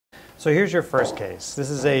So here's your first case. This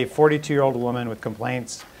is a 42-year-old woman with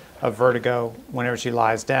complaints of vertigo whenever she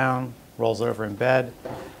lies down, rolls over in bed,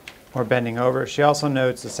 or bending over. She also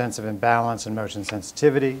notes a sense of imbalance and motion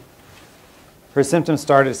sensitivity. Her symptoms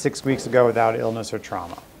started 6 weeks ago without illness or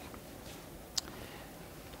trauma.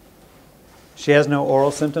 She has no oral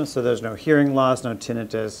symptoms, so there's no hearing loss, no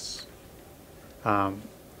tinnitus, and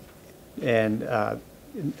her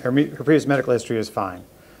previous medical history is fine.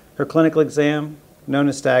 Her clinical exam, no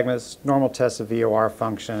nystagmus, normal tests of VOR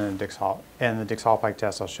function, and the Dix-Hallpike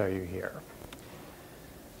test I'll show you here.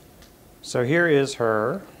 So here is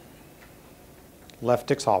her left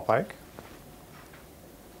Dix-Hallpike.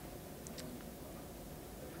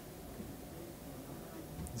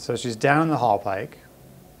 So she's down in the Hallpike.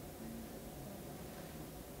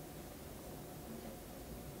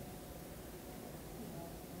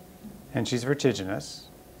 And she's vertiginous.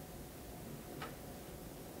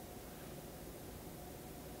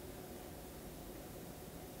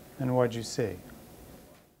 And what'd you see?